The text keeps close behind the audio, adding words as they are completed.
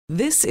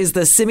This is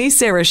the Simi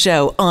Sara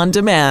Show on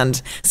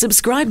demand.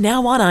 Subscribe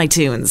now on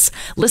iTunes.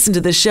 Listen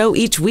to the show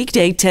each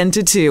weekday 10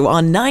 to 2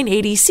 on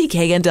 980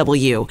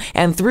 CKNW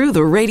and through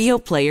the Radio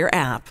Player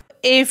app.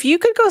 If you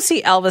could go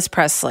see Elvis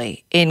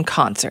Presley in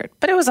concert,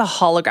 but it was a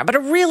hologram, but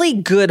a really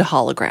good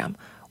hologram,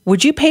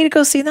 would you pay to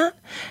go see that?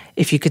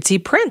 If you could see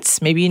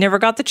Prince, maybe you never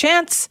got the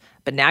chance,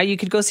 but now you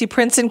could go see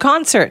Prince in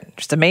concert.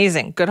 Just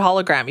amazing. Good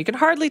hologram. You can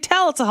hardly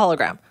tell it's a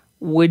hologram.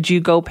 Would you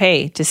go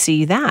pay to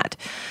see that?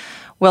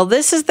 Well,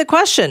 this is the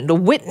question. The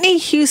Whitney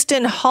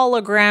Houston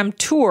Hologram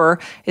Tour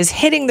is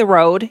hitting the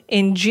road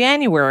in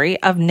January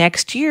of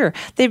next year.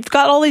 They've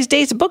got all these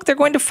dates booked. They're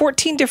going to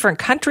 14 different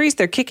countries.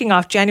 They're kicking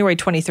off January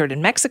 23rd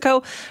in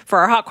Mexico. For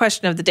our hot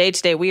question of the day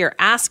today, we are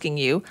asking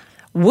you,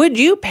 would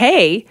you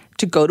pay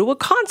to go to a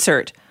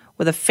concert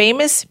with a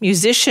famous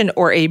musician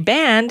or a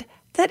band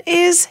that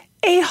is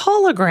a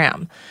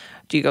hologram?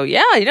 Do you go,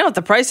 yeah, if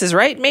the price is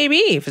right, maybe.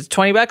 If it's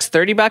 $20,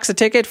 $30 a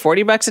ticket,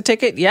 $40 a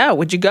ticket, yeah,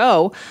 would you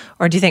go?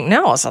 Or do you think,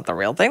 no, it's not the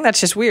real thing? That's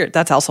just weird.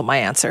 That's also my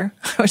answer.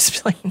 I would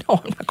just be like, no,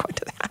 I'm not going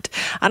to that.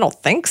 I don't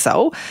think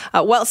so.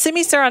 Well,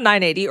 Simi Sara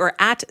 980 or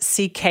at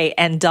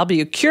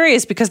CKNW.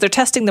 Curious because they're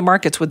testing the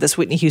markets with this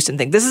Whitney Houston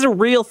thing. This is a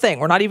real thing.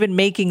 We're not even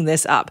making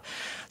this up.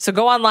 So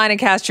go online and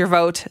cast your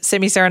vote,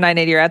 Simi Sara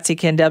 980 or at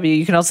CKNW.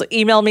 You can also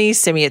email me,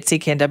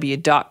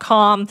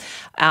 simi@cknw.com,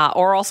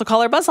 or also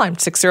call our buzzline,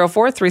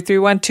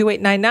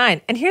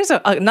 604-331-2899. And here's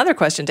another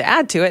question to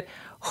add to it.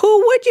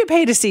 Who would you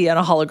pay to see on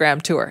a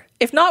hologram tour?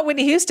 If not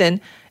Whitney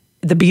Houston,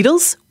 the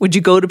Beatles? Would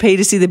you go to pay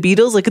to see the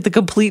Beatles, like at the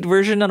complete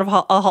version of a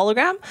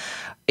hologram?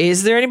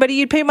 Is there anybody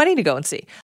you'd pay money to go and see?